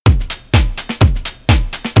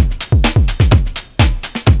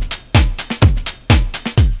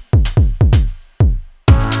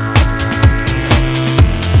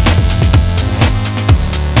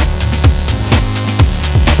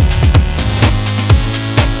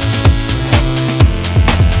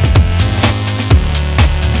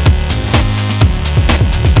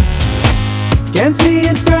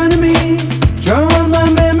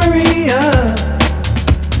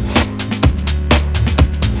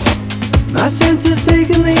senses take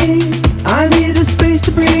a lead. I need a space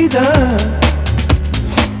to breathe.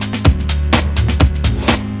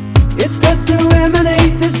 It starts to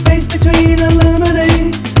emanate. The space between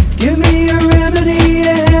illuminates. Give me a remedy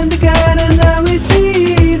and a guide, and now we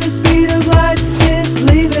see the speed of light is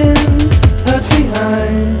leaving us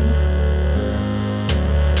behind.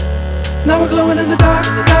 Now we're glowing in the dark,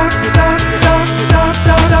 the dark, the dark, the dark, the dark,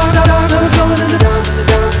 dark, dark, dark, dark. Now we're glowing in the dark, the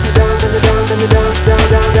dark, the dark, the dark, the dark, dark,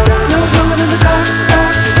 dark, dark. Now we're glowing in the dark, the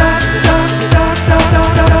dark, the dark, the dark, the dark, dark,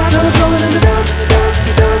 dark, dark. Now we're glowing in the dark, the dark,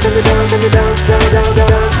 the dark, the dark, the dark, dark, dark,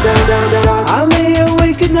 dark, dark, dark. I lay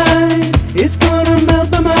awake at night. It's gonna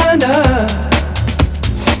melt my mind up.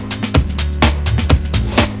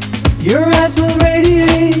 Your eyes will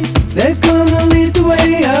radiate. They're gonna lead the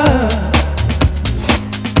way up.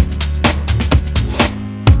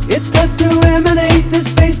 It starts to emanate, the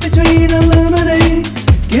space between illuminates.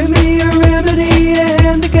 Give me a remedy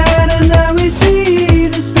and a guide, and now we see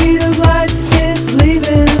the speed of light is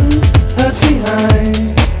leaving us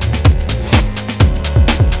behind.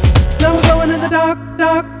 Now we're glowing in the dark,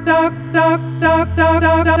 dark, dark, dark, dark, dark,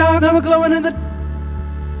 dark, dark. Now we're glowing in the.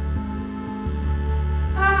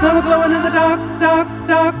 Now we're glowing in the dark, dark,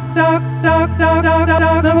 dark, dark, dark, dark, dark,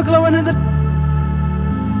 dark. Now we're glowing in the.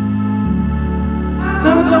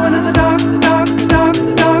 Now we're glowing in the dark, the dark, the dark,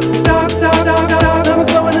 the dark, the dark, dark, dark, dark. Now we're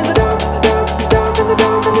glowing in the dark, the dark, the dark, the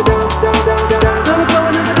dark, the dark, dark, dark, dark. Now we're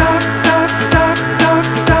glowing in the dark, the dark, the dark, the dark, the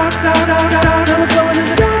dark, dark, dark, dark. Now we're glowing in the dark, the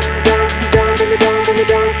dark, the dark, the dark, the dark, dark, dark, dark. Now we're glowing in the dark, the dark, the dark, the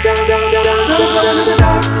dark,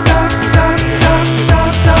 the dark, dark, dark, dark. Now we're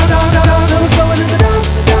glowing in the dark,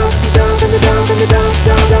 the dark, the dark, the dark, the dark,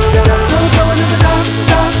 dark, dark, dark. Now we're glowing in the dark, the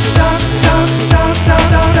dark, the dark, the dark, the dark,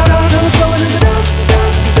 dark, dark, dark. Now we're glowing in the dark, the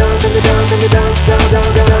dark, the dark, the dark, the dark,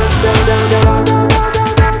 dark, dark, dark.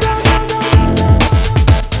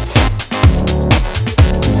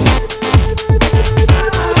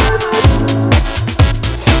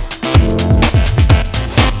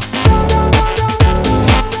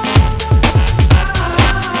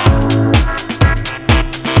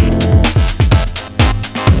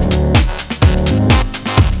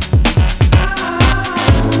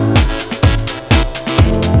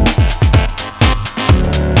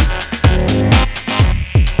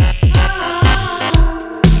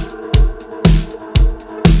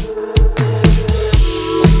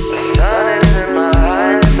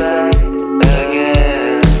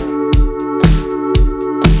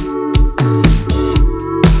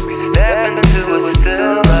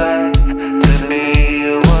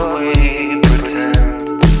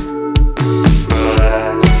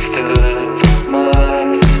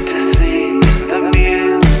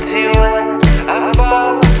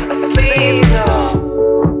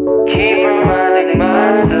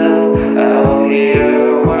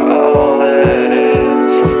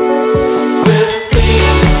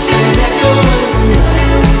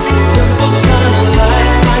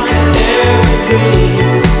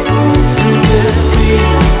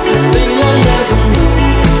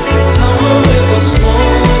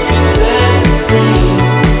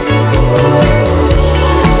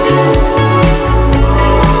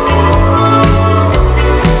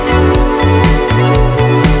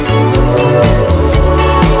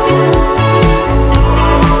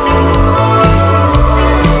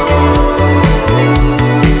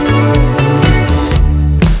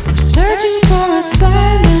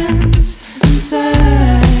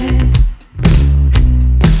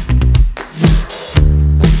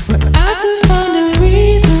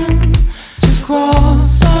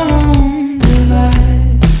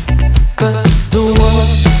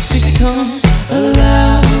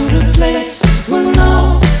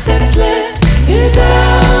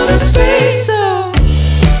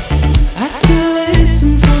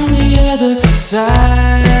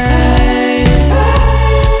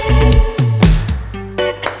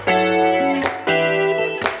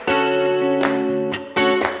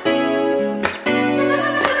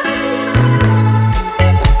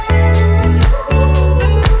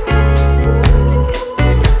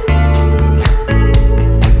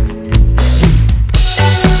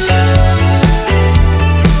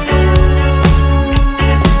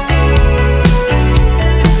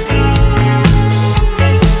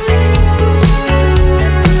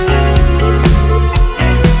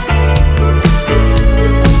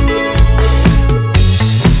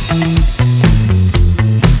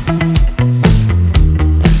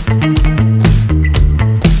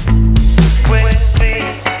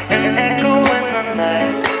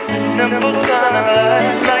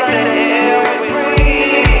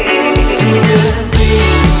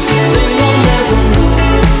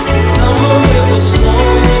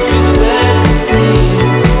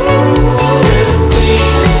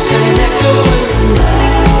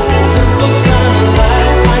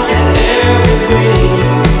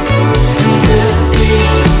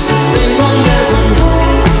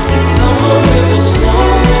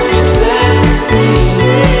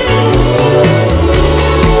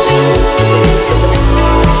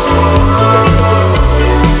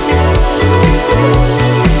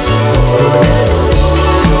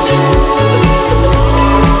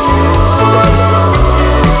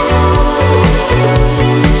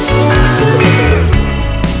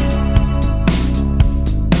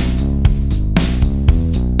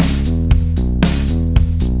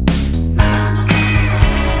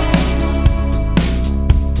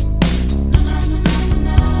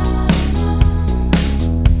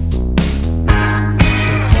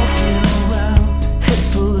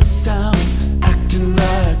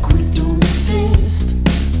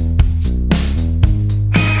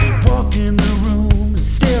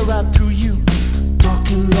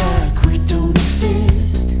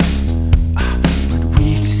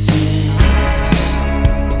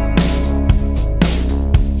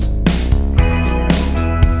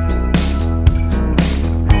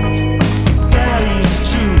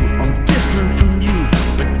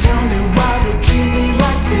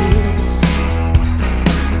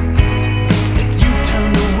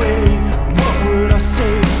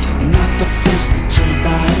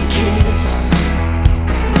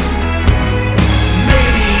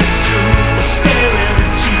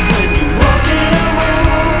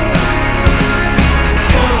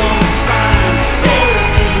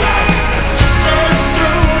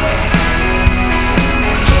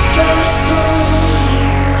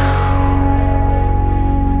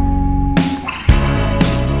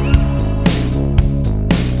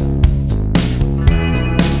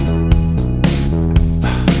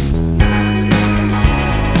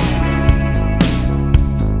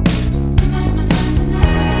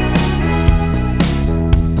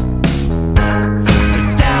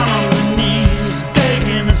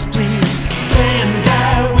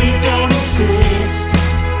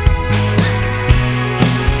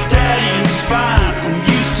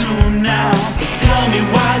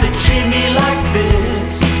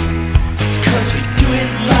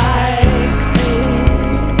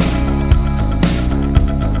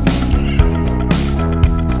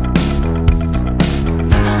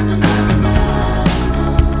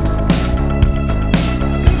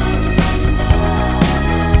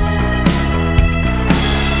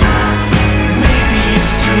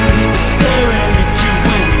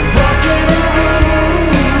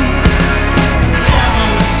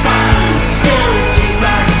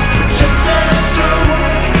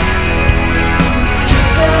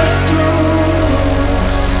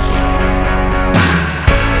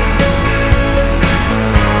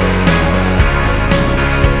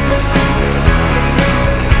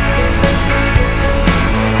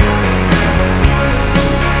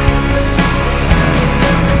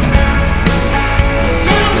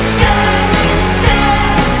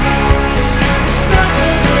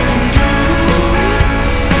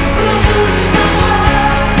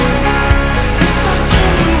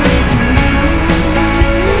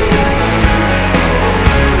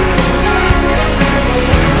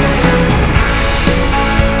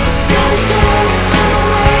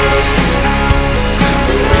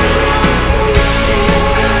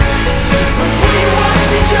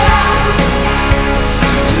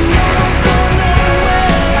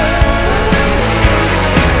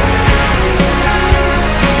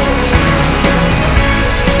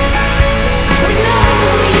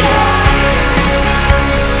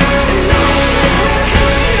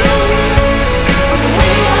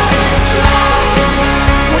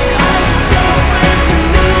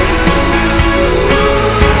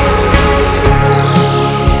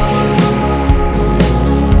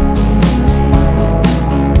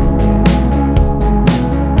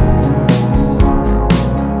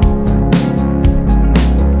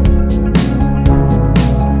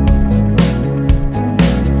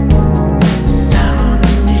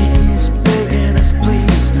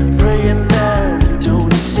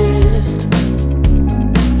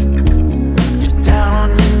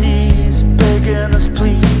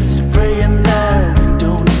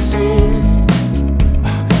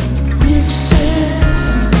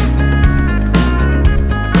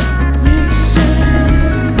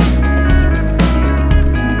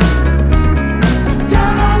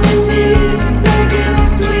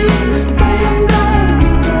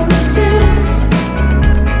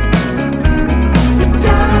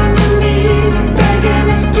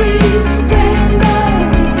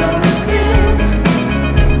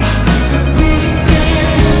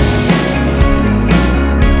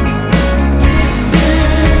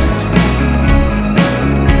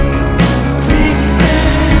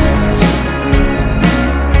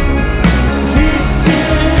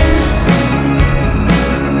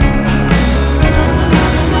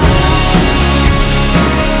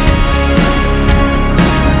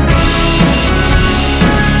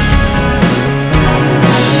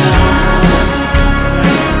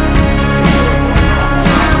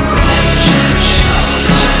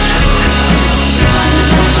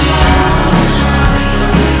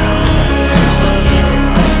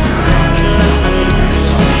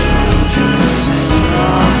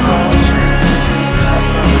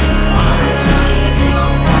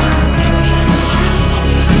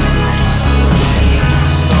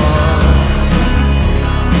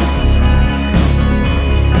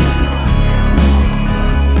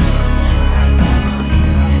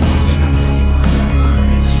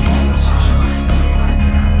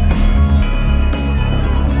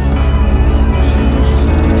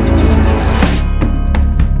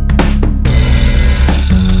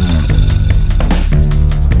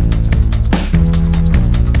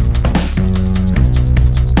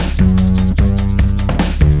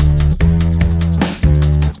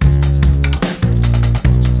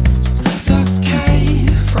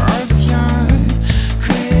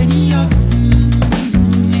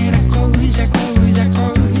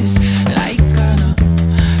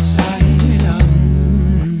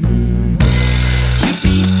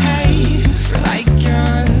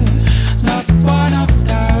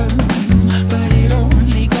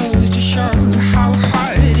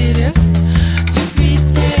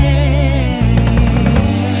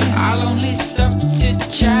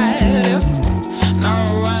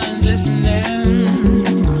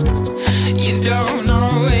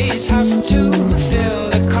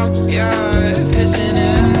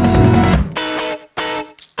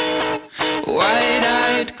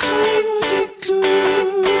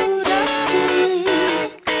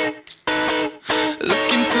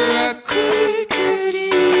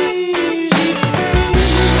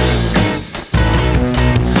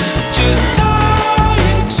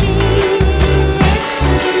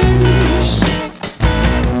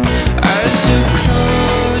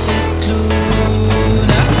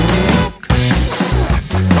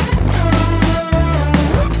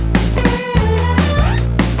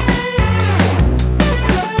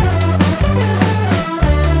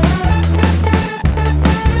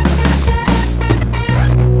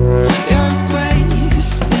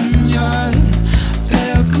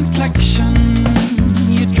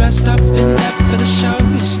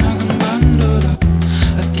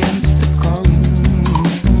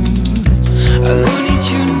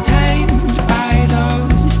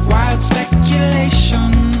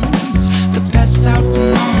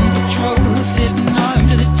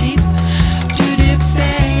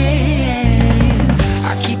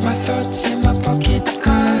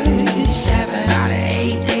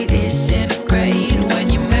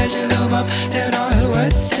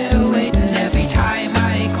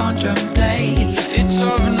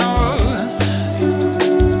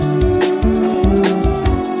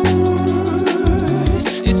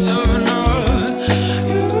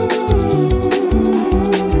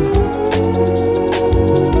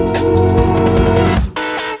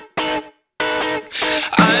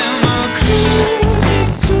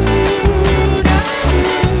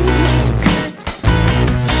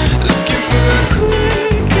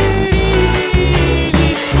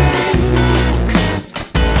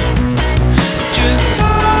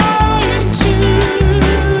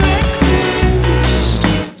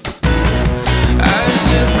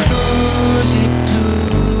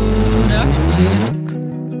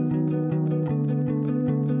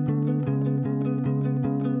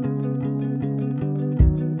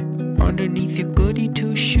 Underneath your goody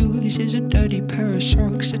two shoes is a dirty pair of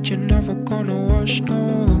socks that you're never gonna wash,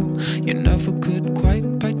 no. You never could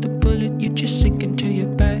quite bite the bullet, you just sink into your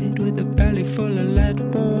bed with a belly full of lead,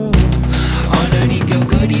 whoa. Underneath your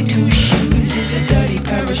goody two shoes is a dirty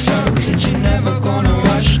pair of socks that you're never gonna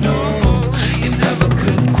wash, no. You never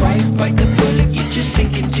could quite bite the bullet, you just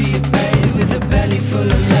sink into your bed with a belly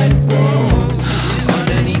full of lead, whoa.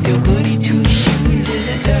 Underneath your goody two shoes is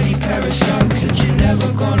a dirty pair of socks that you're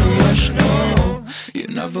never gonna wash, no. You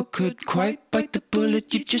never could quite bite the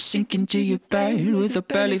bullet, you just sink into your bed with a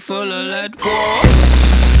belly full of lead, whoa.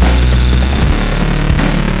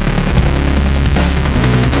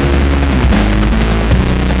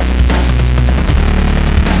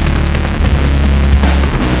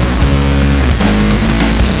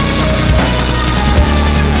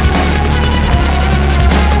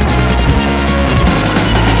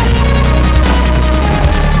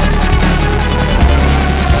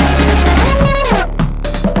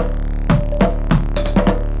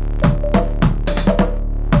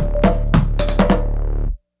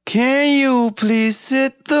 Can you please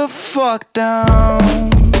sit the fuck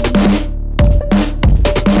down?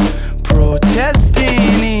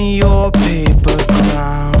 Protesting in your paper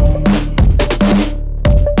crown.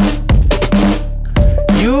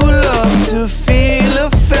 You love to feel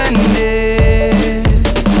offended,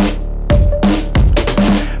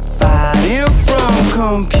 fighting from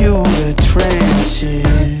computer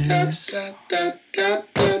trenches.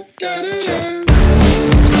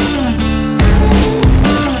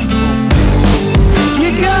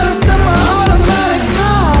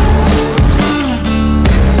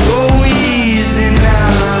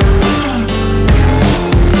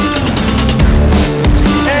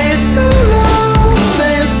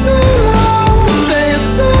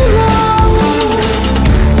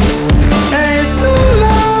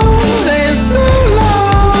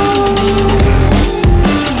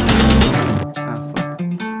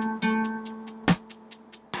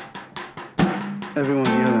 Everyone's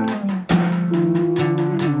yelling.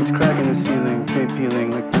 It's cracking the ceiling, paint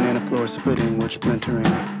peeling like banana floor splitting, wood splintering.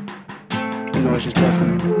 The noise is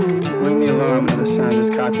deafening. Ring the alarm, another sound is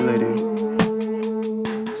calculating.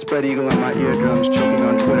 Spread eagle on my eardrums, choking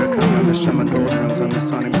on Twitter, counting on the summer doldrums, on the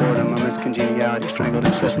sonic boredom, on this congeniality, strangled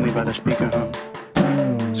incessantly by the speaker hum.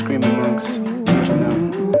 Screaming monks, usually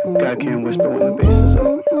numb. God can't whisper when the bass is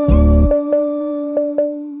up.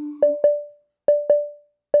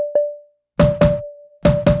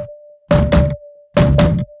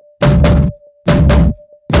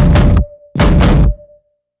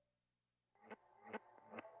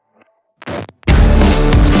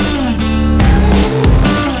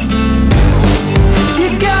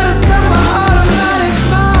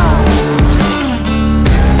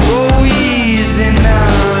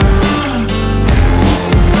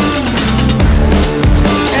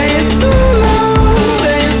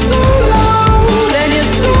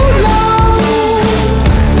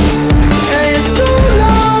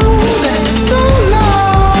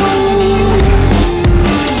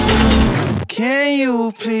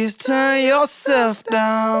 Please turn yourself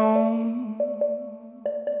down.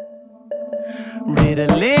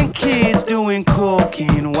 Ritalin kids doing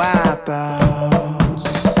cocaine wipeouts.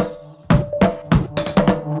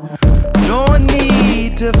 No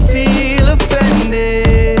need to feel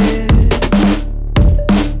offended.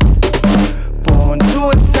 Born to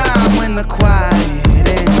a time when the quiet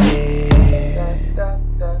ended.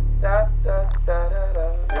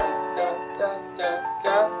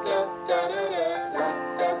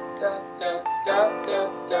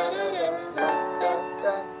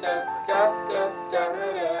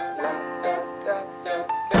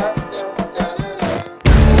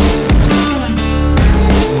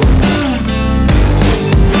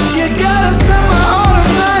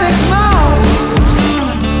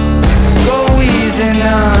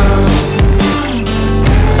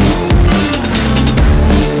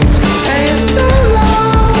 So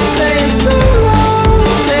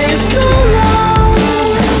long,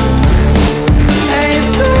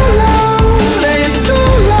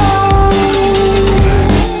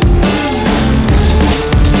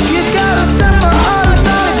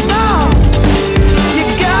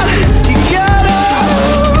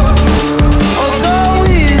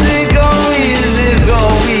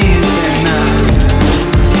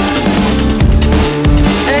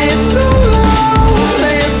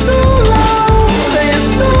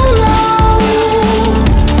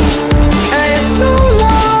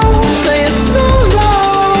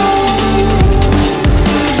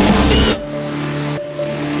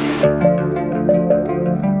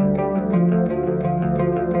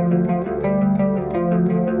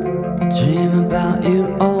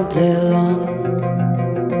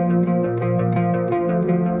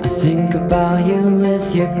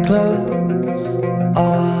 your clothes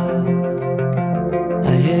off.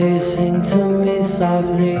 I hear you sing to me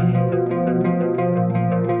softly.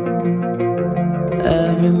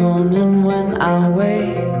 Every morning when I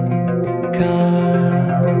wake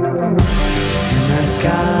up, and I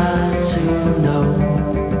got to know,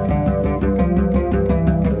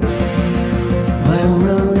 when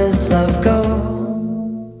will this love go?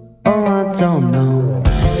 Oh, I don't know.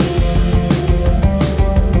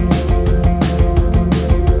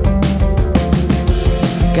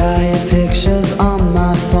 Got your pictures on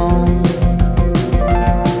my phone.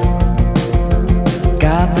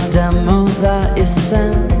 Got the demo that you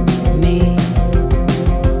sent me,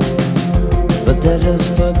 but they're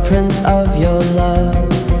just footprints of your love,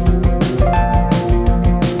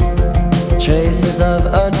 traces of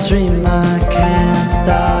a dream I can't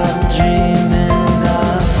stop dreaming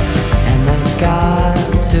of. And I got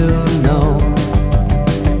to know,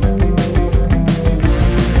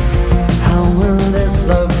 how will this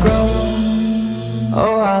love grow?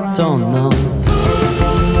 Oh, I don't know.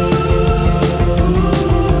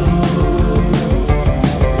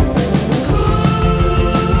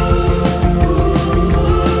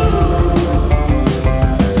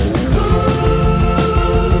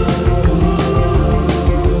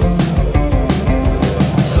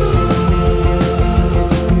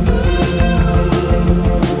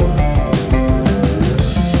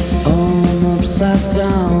 Upside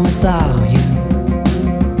down without you,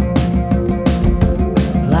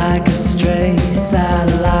 like a stray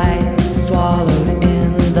satellite swallowed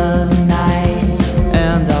in the night.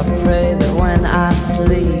 And I pray that when I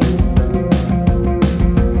sleep,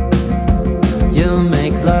 you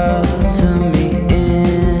make love to me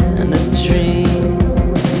in a dream.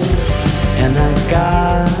 And I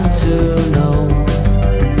got to know,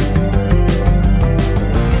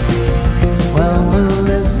 where will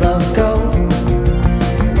this love go?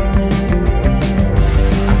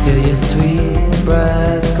 Feel your sweet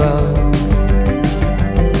breath glow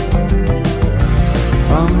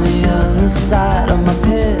from the other side of my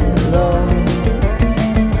pillow.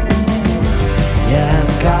 Yeah,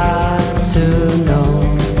 I've got to know,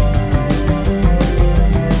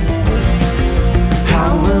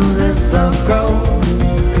 how will this love grow?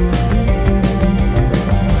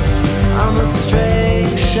 I'm a stray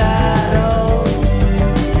shadow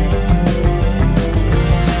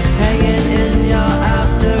hanging in your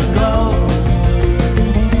afterglow.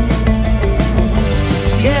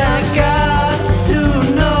 Yeah, I got to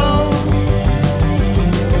know,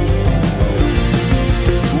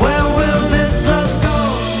 where will this love go?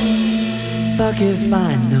 Fuck if I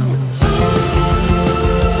know.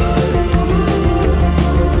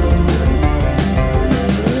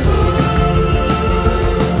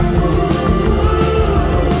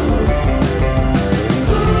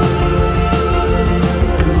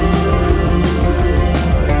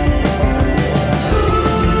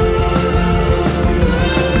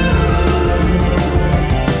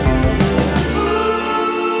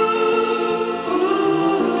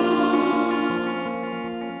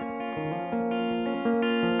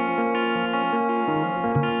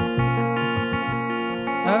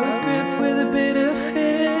 I was gripped with a bit of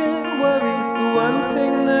fear, worried the one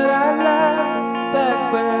thing that I loved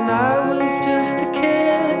back when I was just a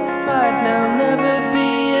kid might now never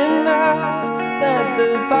be enough. That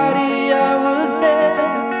the body I was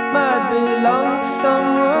in might belong to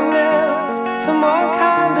someone else, someone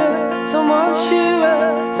kinder, someone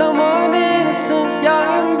surer, someone innocent, young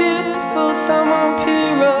and beautiful, someone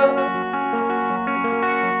purer.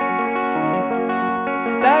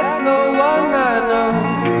 That's no one I know.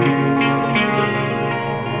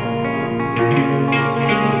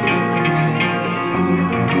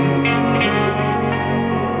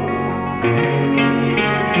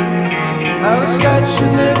 I was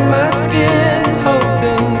scratching at my skin,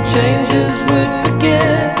 hoping changes would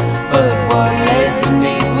begin. But what lay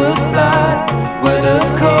beneath was blood, would of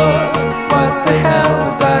course. What the hell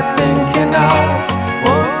was I thinking of?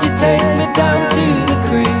 Won't you take me down to the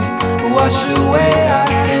creek, wash away our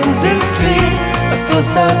sins in sleep? I feel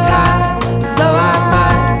so tired, as though I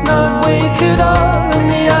might not wake at all on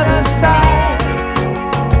the other side.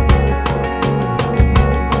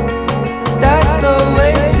 That's no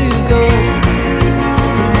way to go.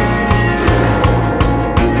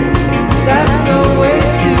 That's no way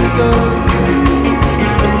to go.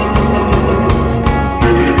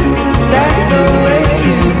 That's no way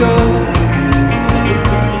to go.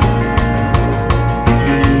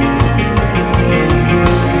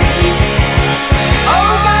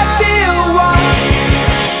 Oh my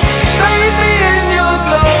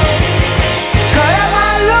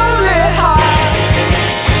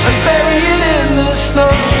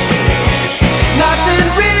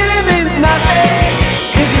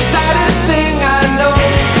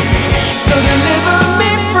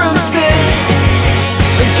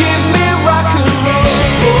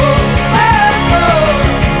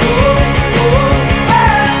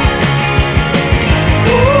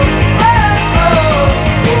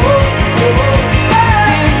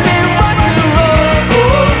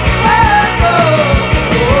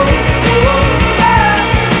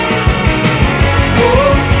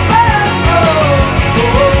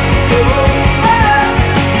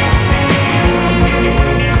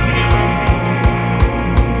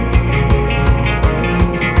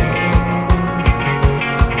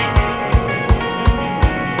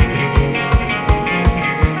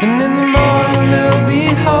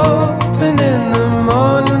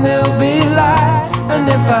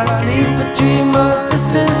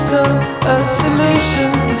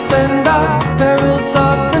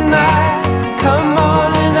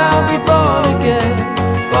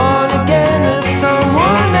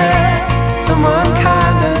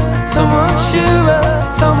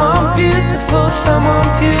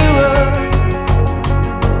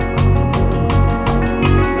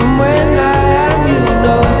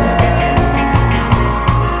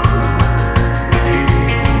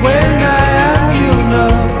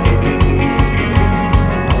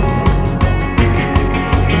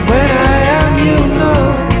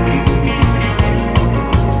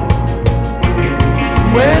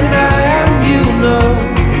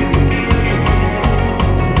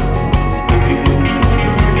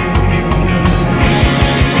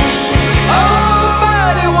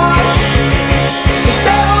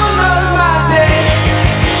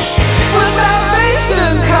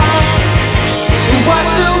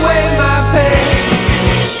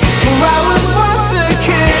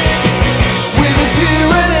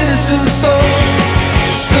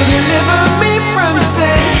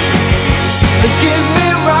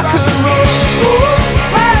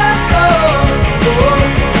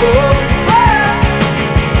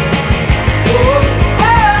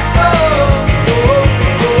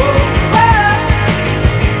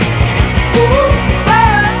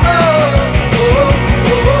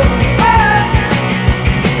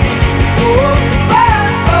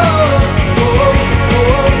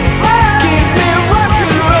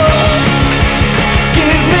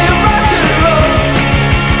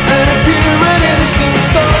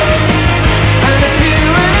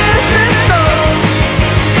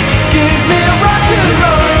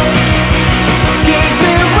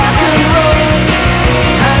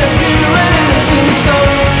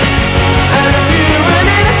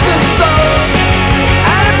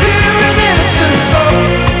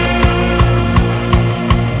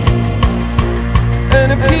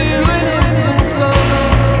and a pure and innocent soul.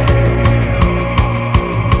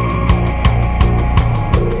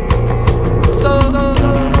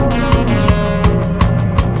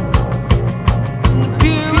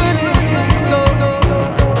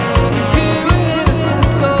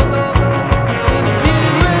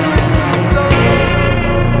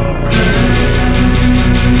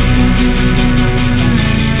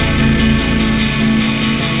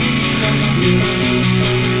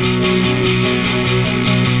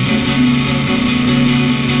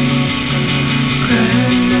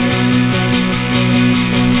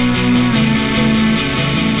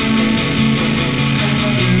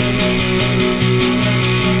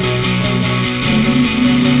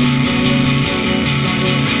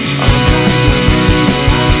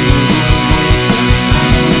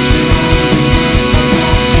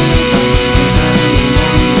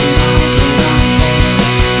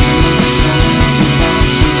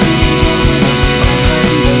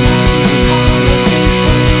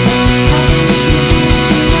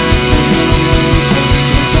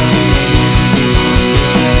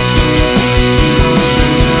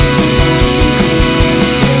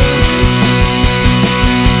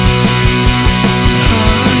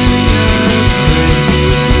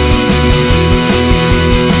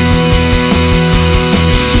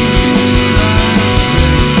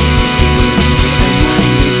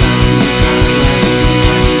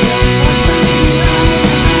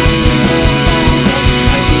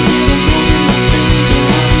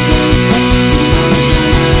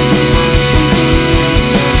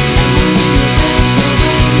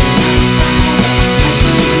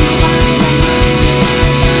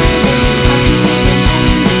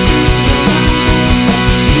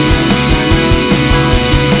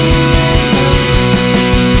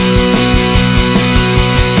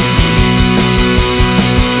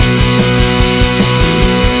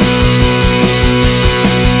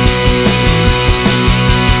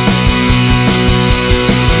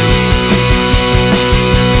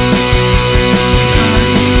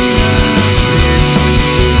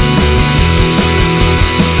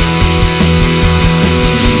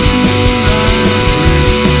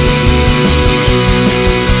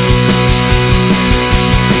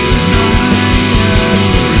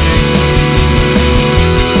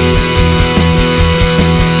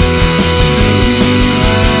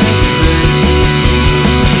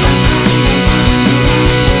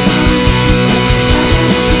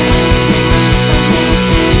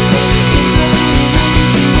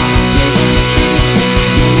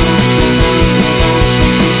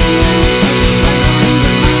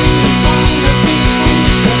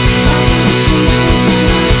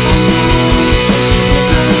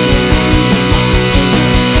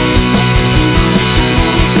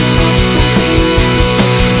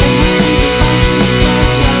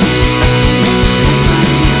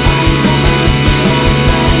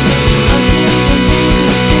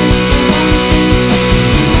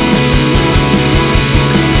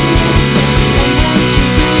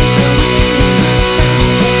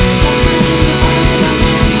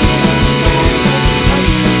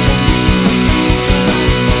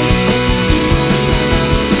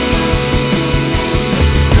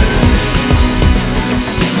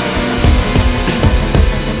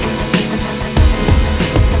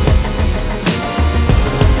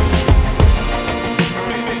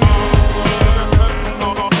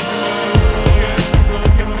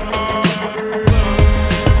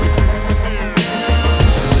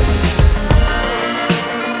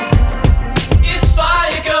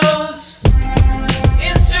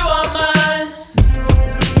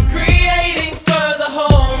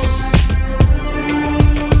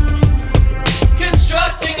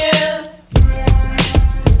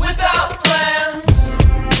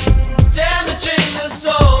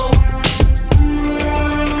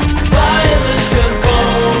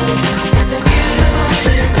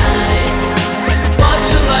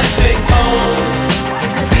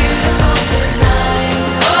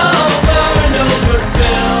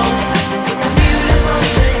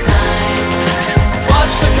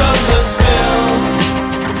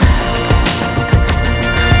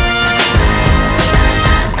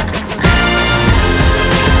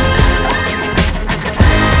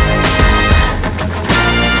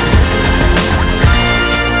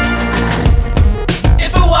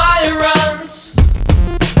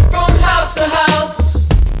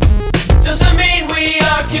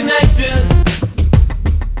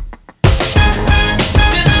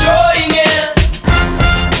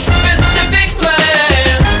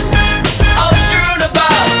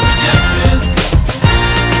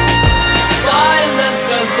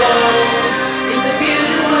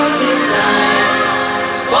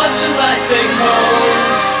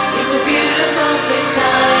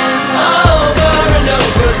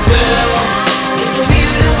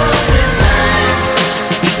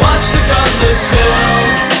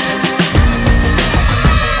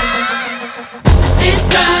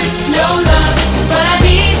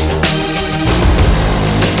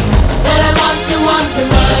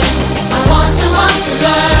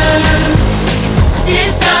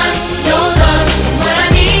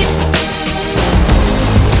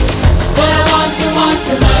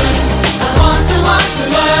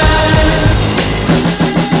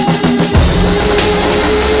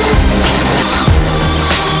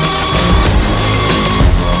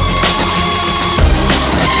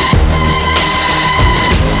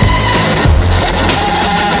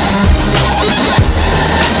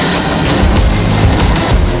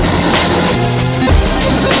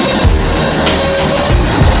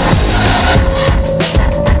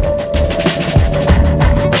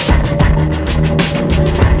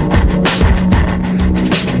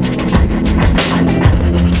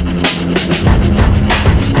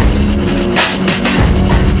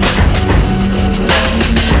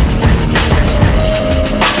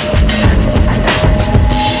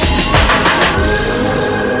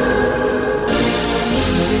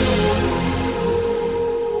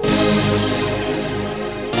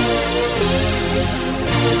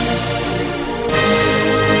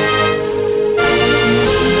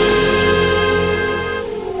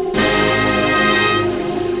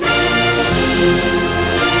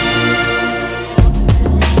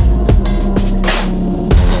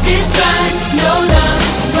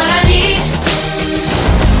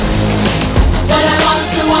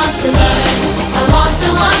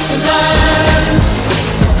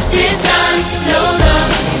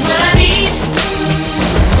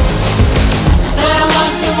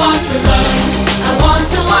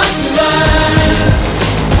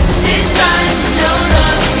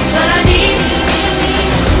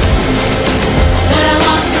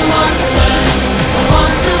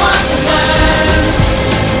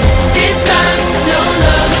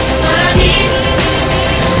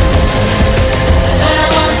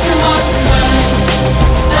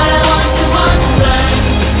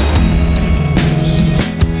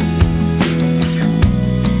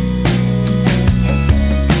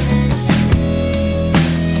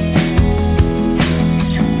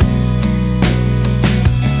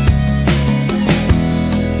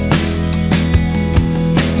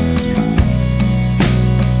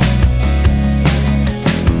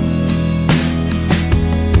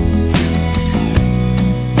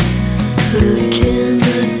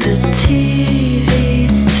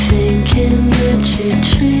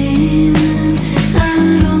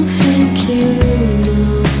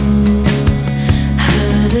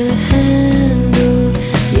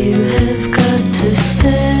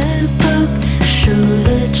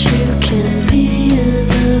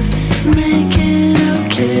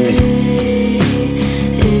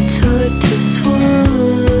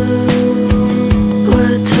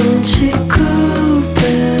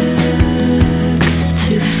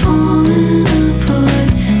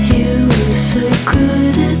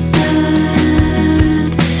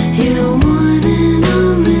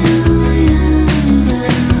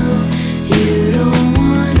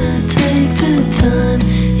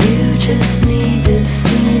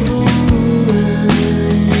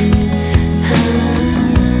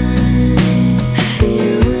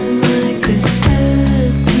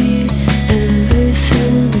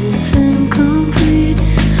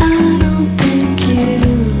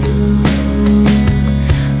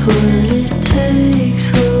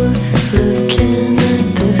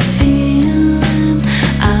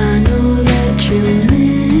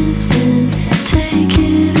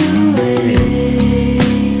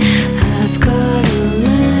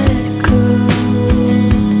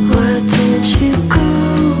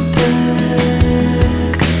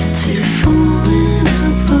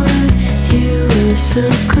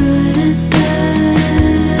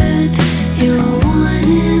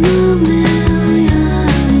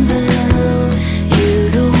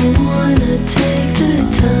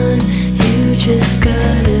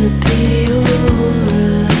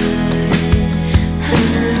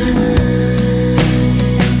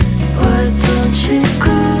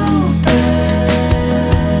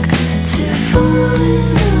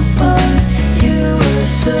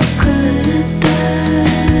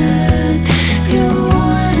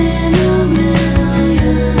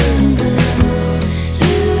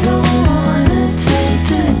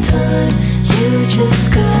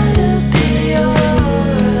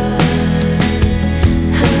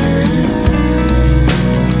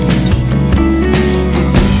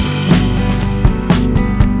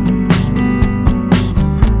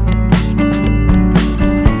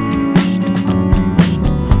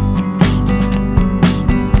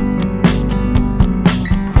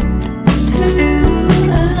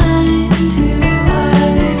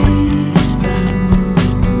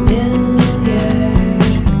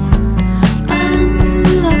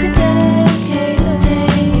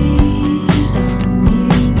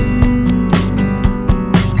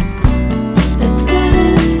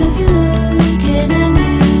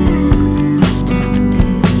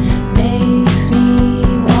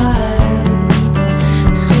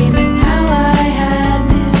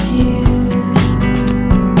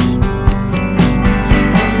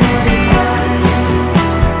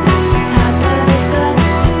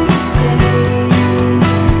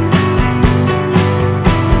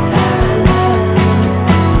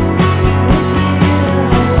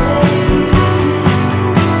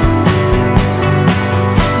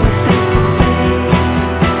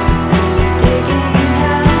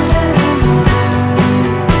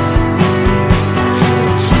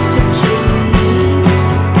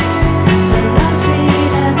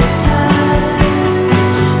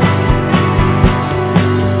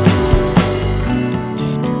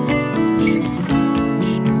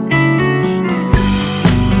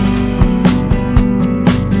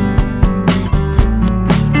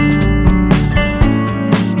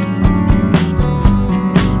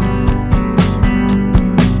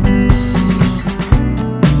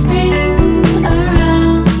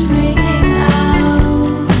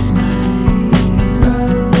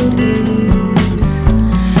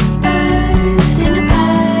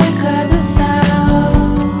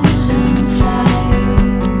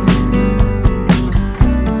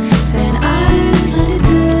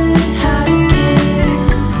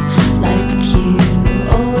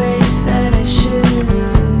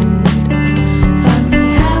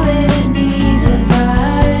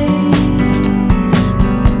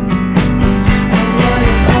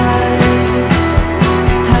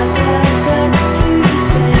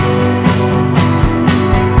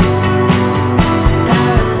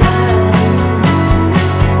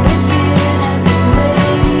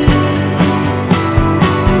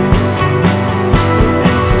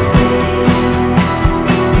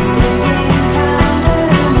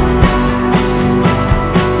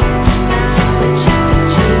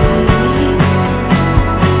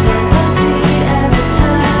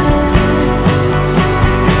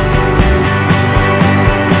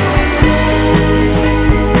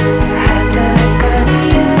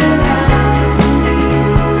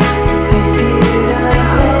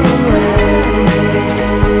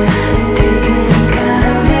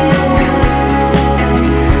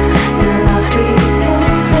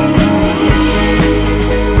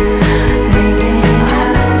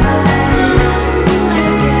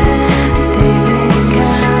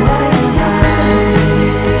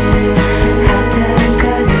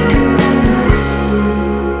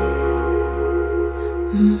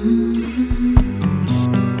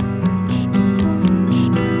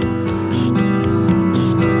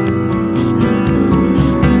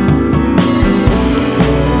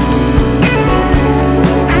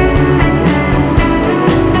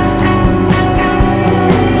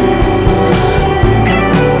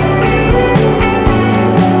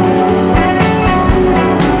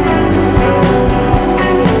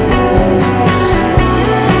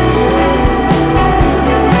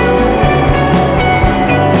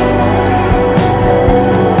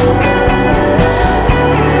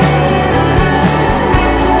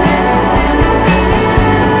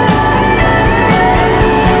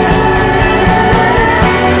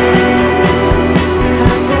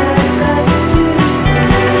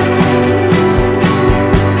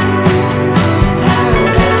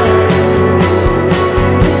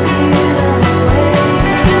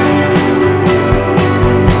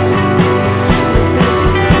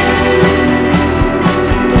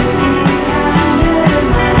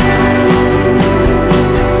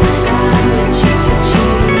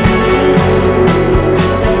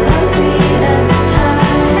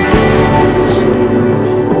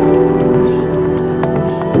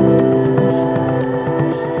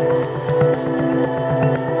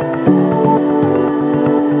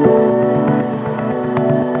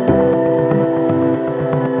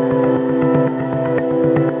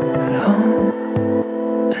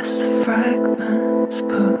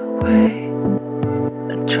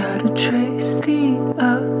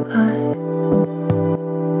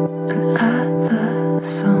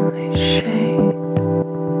 ghostly shade.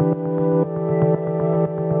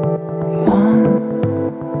 Warm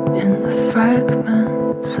in the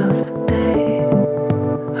fragments of the day,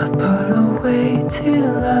 I pull away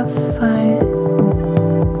till I find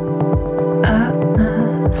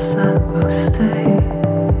aptness that will stay.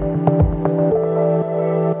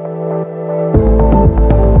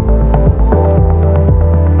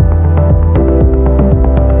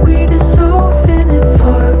 We dissolve in it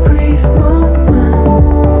for a brief moment.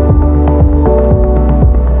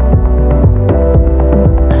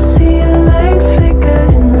 I see a light flicker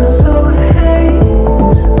in the lower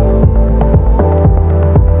haze.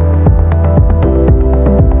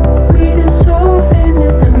 We dissolve in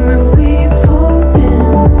it and when we fall in,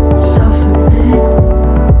 softening.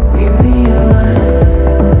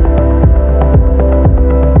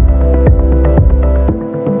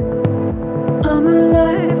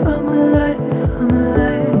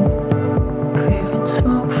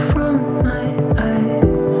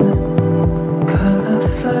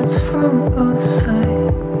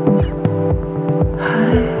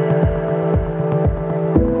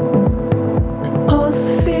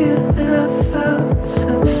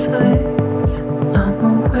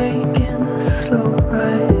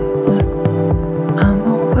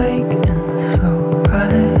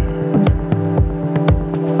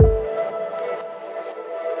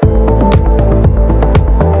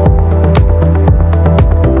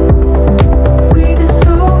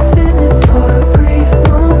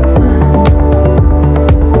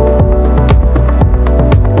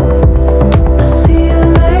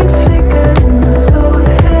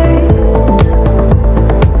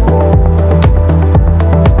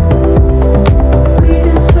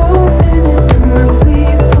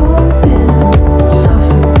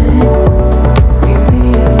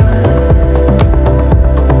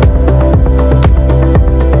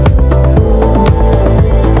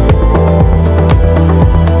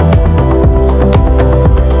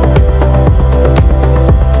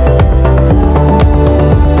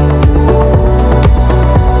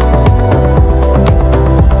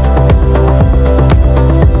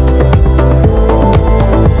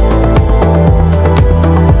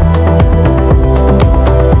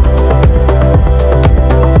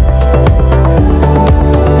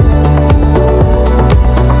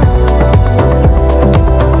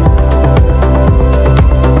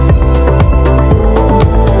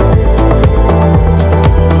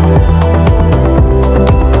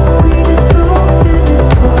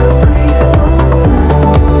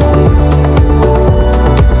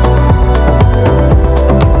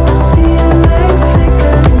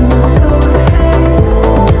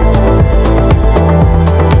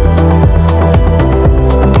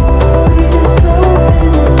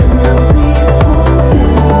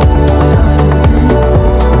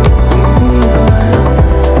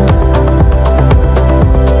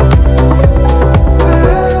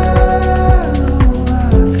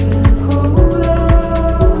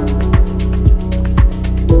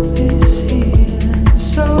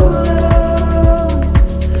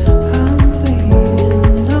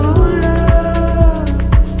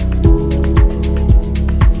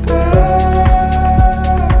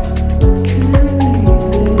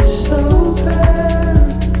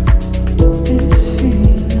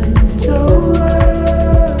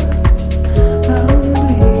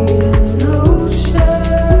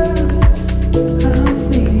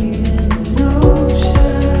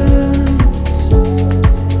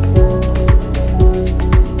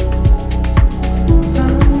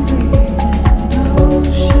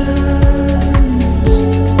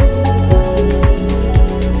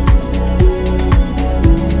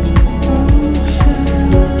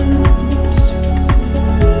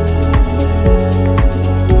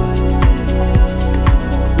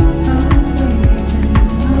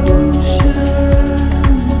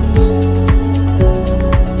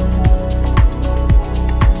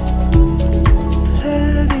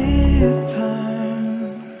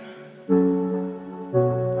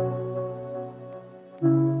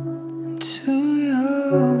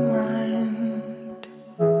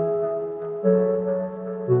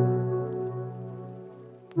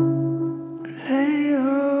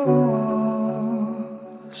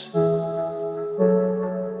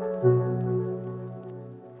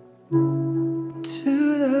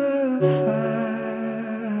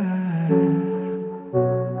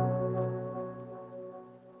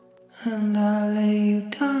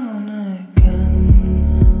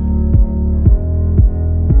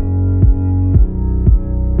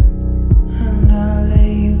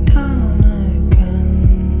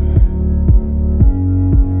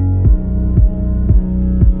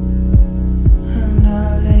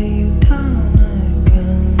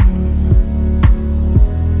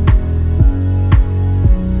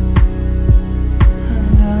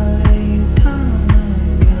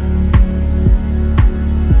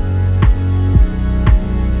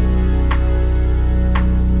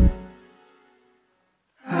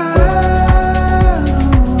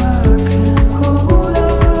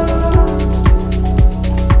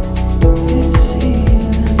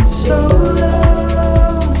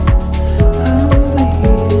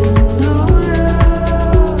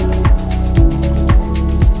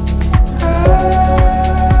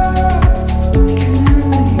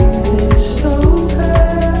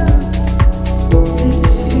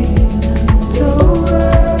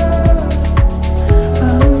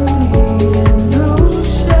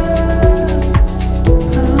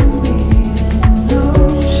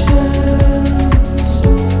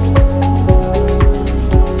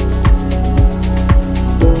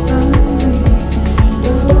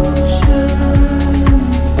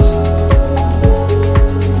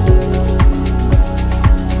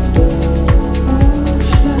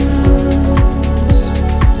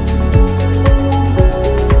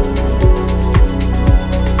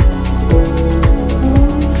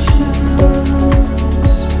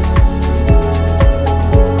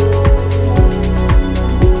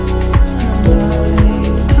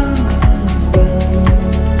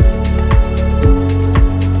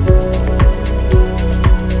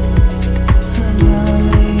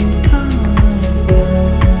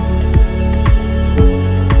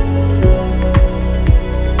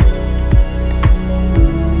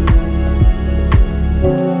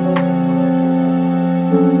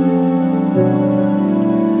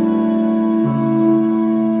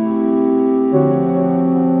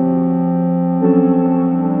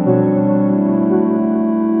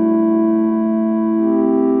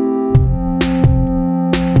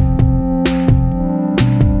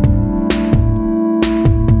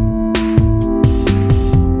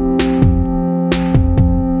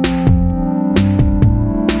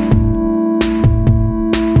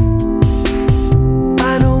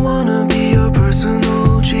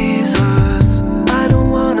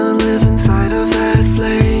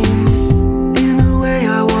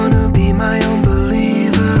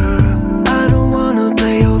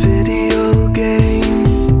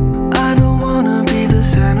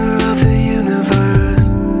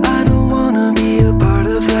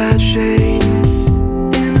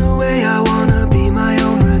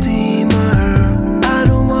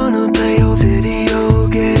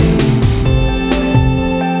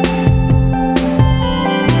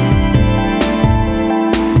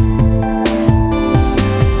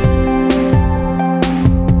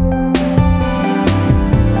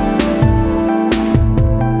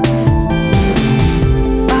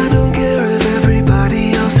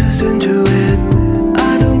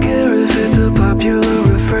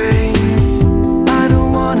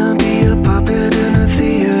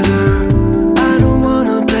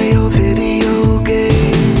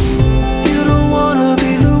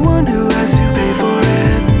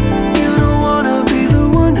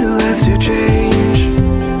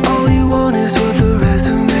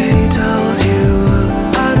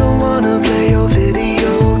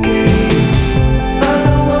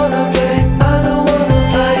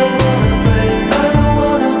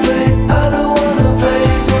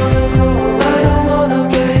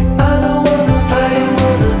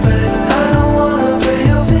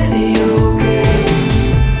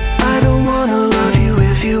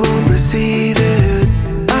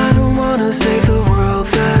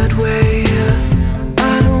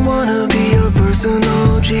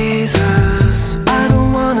 personal Jesus. I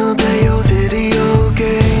don't wanna play your video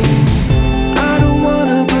game. I don't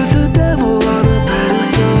wanna put the devil on a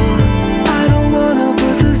pedestal. I don't wanna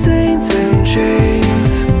put the saints in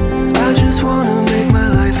chains. I just wanna make my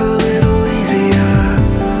life a little easier.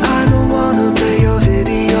 I don't wanna play your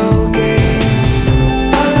video game.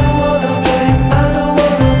 I don't wanna play, I don't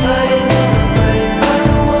wanna play, I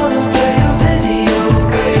don't wanna play your video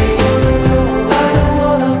game. I don't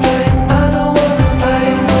wanna play, I don't wanna play,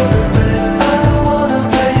 I don't wanna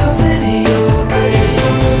play your video game.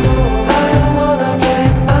 I don't wanna play,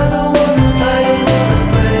 I don't wanna play,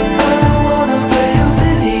 I don't wanna play your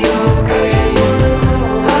video game.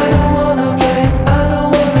 I don't wanna play, I don't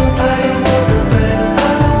wanna play,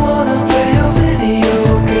 I don't wanna play your video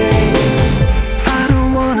game. I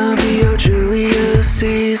don't wanna be your Julius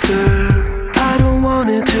Caesar. I don't want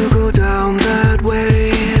it to go down that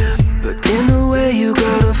way, but in a way you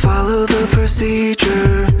gotta follow the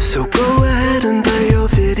procedure. So go ahead and play your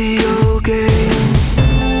video game.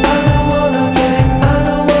 I don't wanna play, I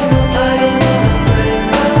don't wanna play,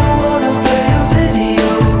 I don't wanna play your video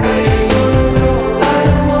game. I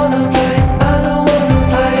don't wanna play, I don't wanna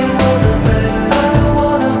play, I don't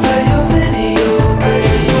wanna play your video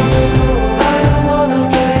game. I don't wanna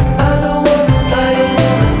play, I don't wanna play,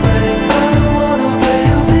 I don't wanna play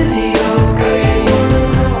your video game.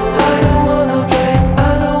 I don't wanna play,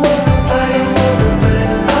 I don't wanna play,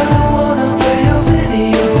 I don't wanna play your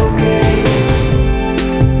video game.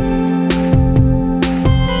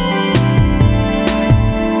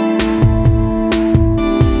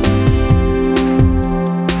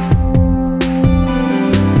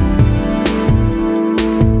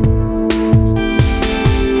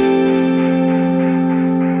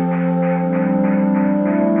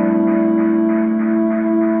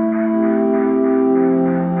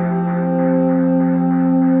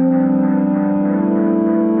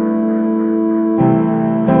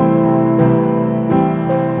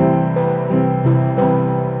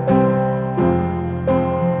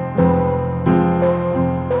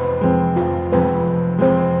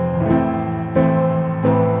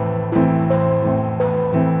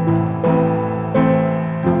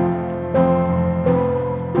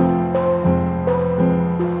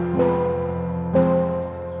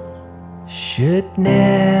 Should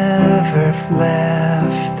never have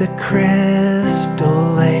left the Crystal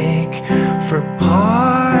Lake for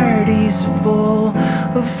parties full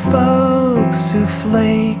of folks who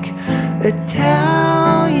flake.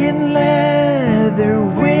 Italian leather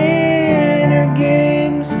winter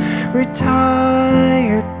games,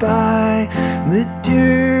 retired by the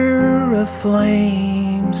Duraflames.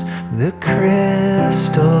 The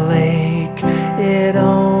Crystal Lake, it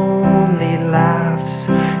only laughs.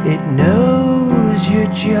 It knows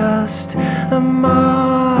you're just a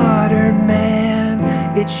modern man.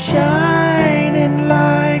 It's shining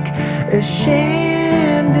like a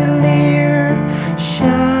chandelier,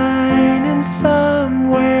 shining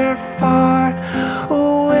somewhere far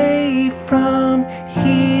away from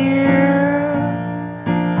here.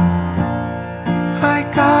 I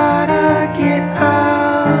gotta get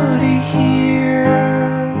out of here.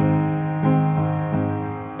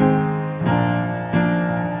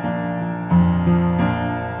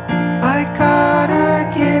 I gotta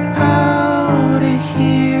get out of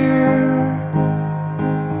here.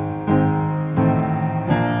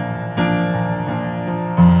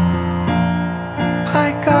 I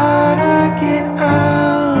gotta get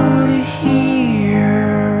out of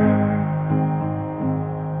here.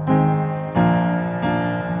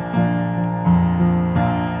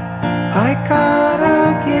 I gotta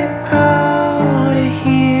get out of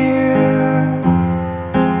here.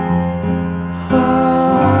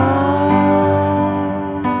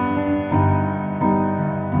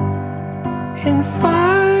 And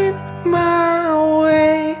find my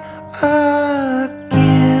way again.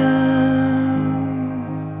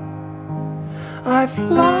 I've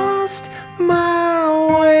lost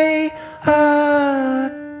my way again.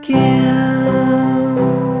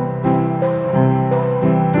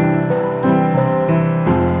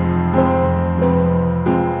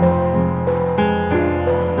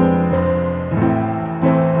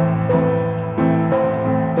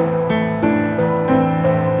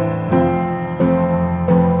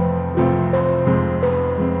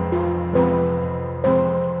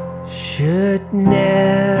 Should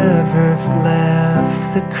never have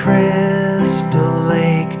left the Crystal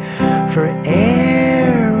Lake for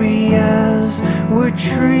areas where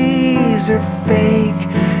trees are fake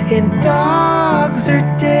and dogs are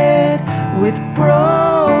dead, with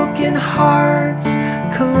broken hearts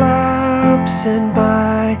collapsing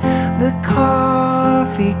by the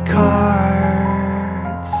coffee cart.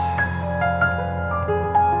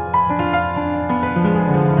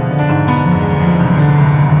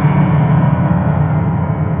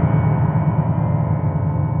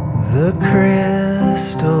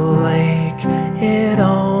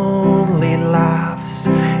 only laughs.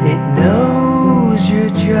 It knows you're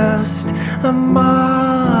just a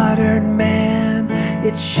modern man.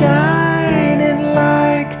 It's shining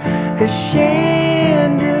like a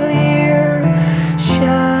chandelier,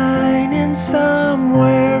 shining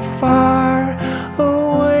somewhere far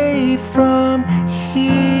away from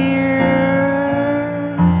here.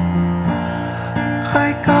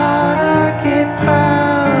 I gotta get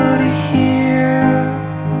out of here.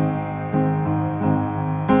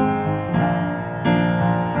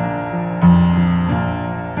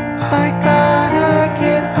 I gotta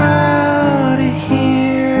get out of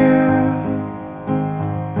here.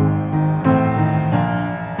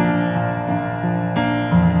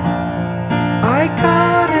 I gotta